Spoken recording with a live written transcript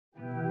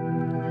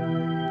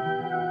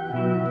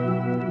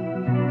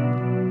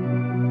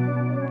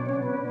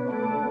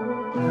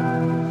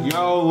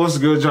what's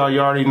good, y'all?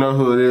 You already know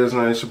who it is,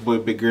 man. It's your boy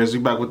Big Grizz. We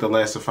back with the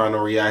last and final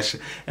reaction.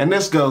 And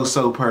this goes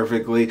so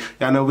perfectly.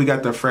 Y'all know we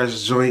got the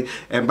fresh joint.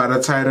 And by the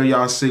title,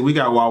 y'all see, we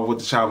got Whoppa Wit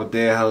Da Choppa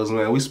dead hoes,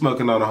 man. We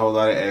smoking on a whole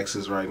lot of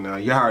X's right now.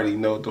 You already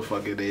know what the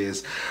fuck it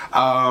is.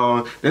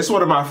 This is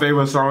one of my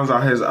favorite songs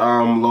on his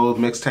little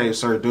mixtape,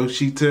 Sir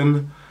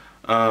Duchington.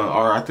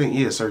 Or I think,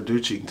 yeah, Sir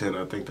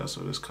Duchington. I think that's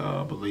what it's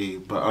called, I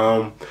believe.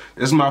 But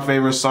this is my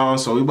favorite song,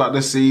 so we about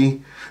to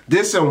see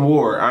this and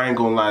War. I ain't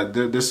gonna lie,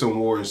 this and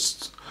War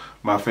is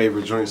my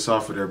favorite joints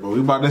off of there. But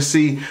we about to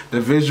see the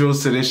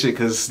visuals to this shit,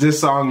 because this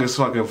song is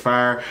fucking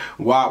fire.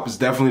 WAP is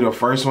definitely the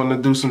first one to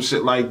do some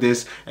shit like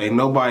this. Ain't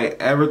nobody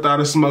ever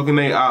thought of smoking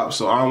they ops,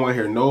 so I don't want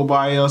to hear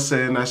nobody else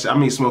saying that shit. I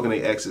mean smoking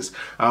they exes.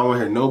 I don't want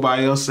to hear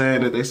nobody else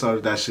saying that they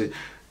started that shit.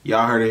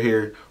 Y'all heard it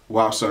here.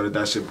 WAP started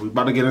that shit. But we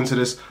about to get into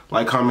this.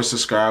 Like, comment,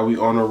 subscribe. We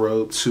on the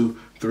road to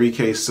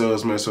 3K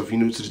subs, man. So if you're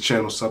new to the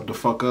channel, sub the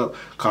fuck up.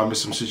 Comment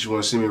some shit you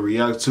want to see me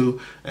react to.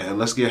 And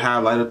let's get high,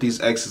 light up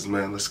these X's,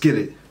 man. Let's get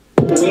it.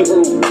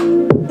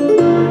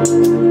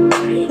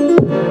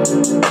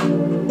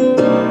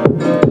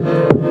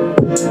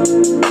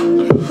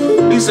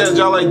 He said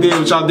y'all like did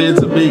what y'all did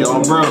to me,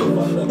 on bro.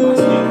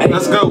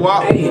 Let's go,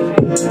 WAP.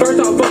 First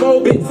off, fuck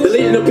old bitch,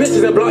 deleting the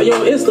pictures and block you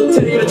on Insta.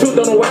 Tell you the truth,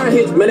 don't know why I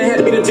hit. Man, it had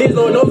to be the jizz,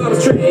 Lord knows I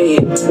was tricked.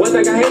 One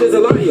thing I hate is a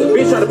liar.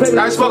 Bitch try to play me.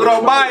 I smoking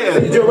on Maya.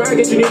 You're right,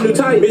 get you need a new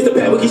tire. Bitch, the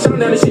pat will keep shouting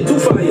down the shit too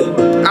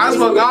fire. I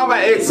smoke all my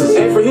exes.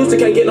 Ain't for Houston,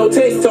 can't get no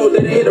taste. Told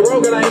that they hit the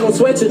road, girl, I ain't gon'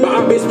 sweat you. But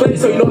I'm bitch play,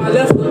 so you know I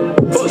left her.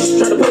 Fuck, she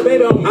try to put a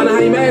baby on me. I know how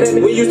you mad at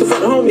me. We used to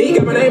fuck the homie. He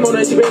got my name on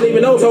her, she barely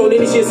even know. Told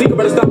any shit secret,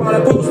 better stop all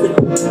that posting.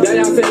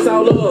 Y'all say it's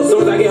all love.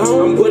 Soon as I get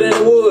home, I'm put in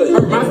the wood.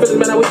 Hurt my feelings,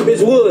 man, I wish the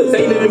bitch would.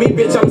 Say you living me,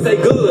 bitch, I'ma say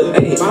good.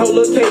 Hey, my whole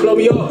look can't blow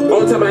me up.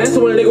 All the time I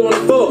answer when a nigga wanna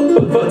fuck.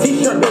 Fuck,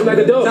 T try to put me like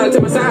a dog. Try to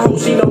tell my side hoe,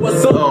 she know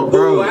what's up. Oh,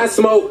 bro. Ooh, I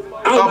smoke.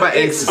 All my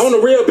exes. On the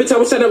real, bitch, I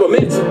wish I never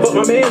met you. But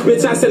my man,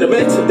 bitch, I sent a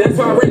message. That's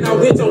why I ran out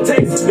with your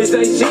text. Bitch,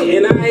 ain't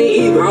shit, and I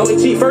ain't either. I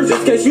always cheat first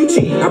just in case you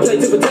cheat. I play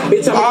tip for tap,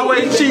 bitch.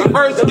 Always cheat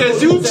first in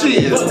case you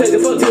cheat. Fuck, take the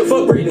fuck to the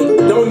fuck breathing.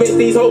 Don't miss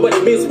these hoes, but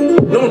they miss me.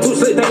 No, I'm too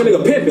slick, think a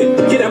nigga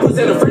pimpin'. Get that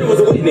pussy and a friend was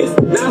a witness.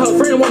 Now her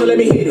friend wanna let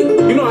me hit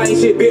it. You know I ain't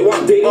shit, bitch,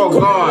 walk dick. Oh,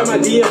 God. My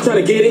DM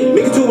tryna get it.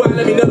 Nigga too wild,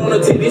 let me nut on her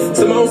titties.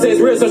 Simone says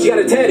real, so she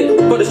gotta tat it.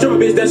 But the stripper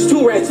bitch, that's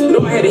too ratchet.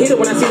 Know I had to hit it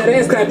when I see that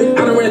ass clapping.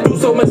 I done ran through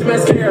so much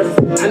mascara.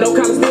 I know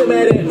Kyla still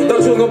mad at me.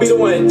 Thought you was gonna be the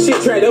one.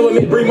 Shit track, that would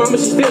make Bree mama,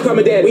 she still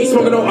coming dad. We ain't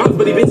smoking no off,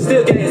 but these bitches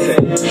still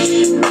gassing.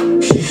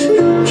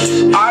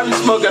 I be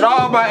smoking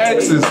all my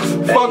exes.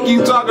 Fuck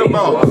you talking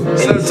about?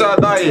 Since I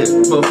diet.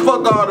 But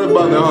fuck all them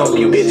other hoes.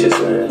 You bitches,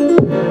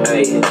 man.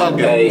 Hey, fuck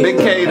it. Big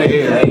K to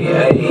here.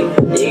 Hey,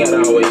 you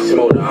gotta always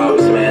smoke the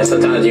ops, man.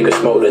 Sometimes you can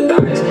smoke the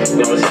thighs. You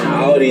know what I'm saying?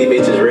 All these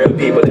bitches, real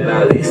people that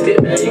I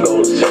listed, man. You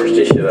go search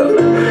this shit up,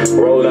 man.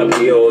 Roll up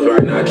POs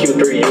right now.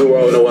 Q3, you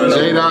roll the one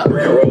up.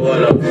 Brent roll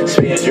one up.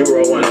 Spins, you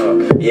roll one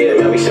up. Yeah,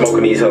 man, we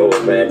smoking these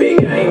hoes, man. Big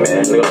gang,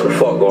 man. Look what the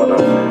fuck going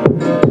on.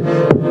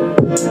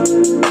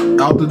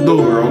 Out the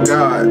door, oh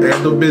God,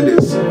 handle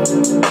business.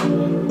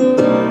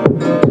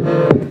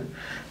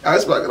 I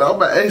was smoking all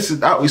my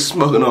exes. I was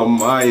smoking on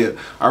Maya.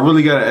 I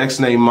really got an ex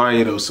named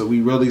Maya though, so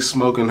we really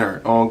smoking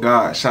her. On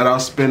God, shout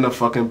out Spin the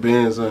fucking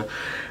Benz and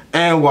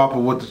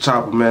Whoppa Wit Da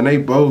Choppa, man. They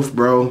both,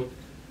 bro.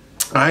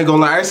 I ain't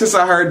gonna lie. Ever since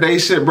I heard they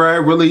shit,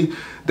 bro,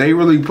 they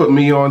really put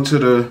me onto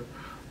the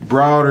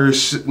broader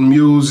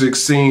music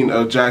scene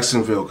of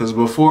Jacksonville. Cause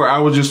before I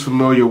was just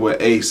familiar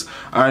with Ace.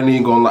 I ain't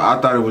even gonna lie.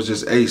 I thought it was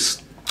just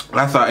Ace.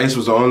 I thought Ace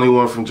was the only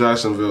one from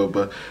Jacksonville,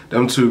 but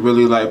them two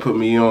really like put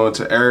me on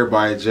to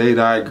everybody.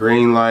 J-Dot,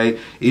 Greenlight,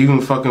 even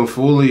fucking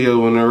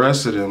Folio and the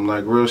rest of them,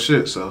 like real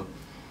shit. So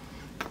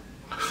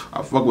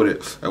I fuck with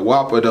it. And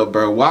Whoppa though,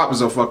 bro. WAP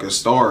is a fucking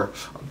star.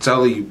 I'm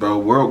telling you, bro.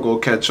 World go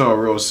catch on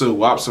real soon.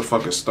 WAP's a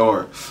fucking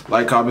star.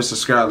 Like, comment,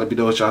 subscribe. Let me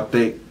know what y'all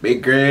think.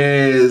 Big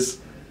Grizz.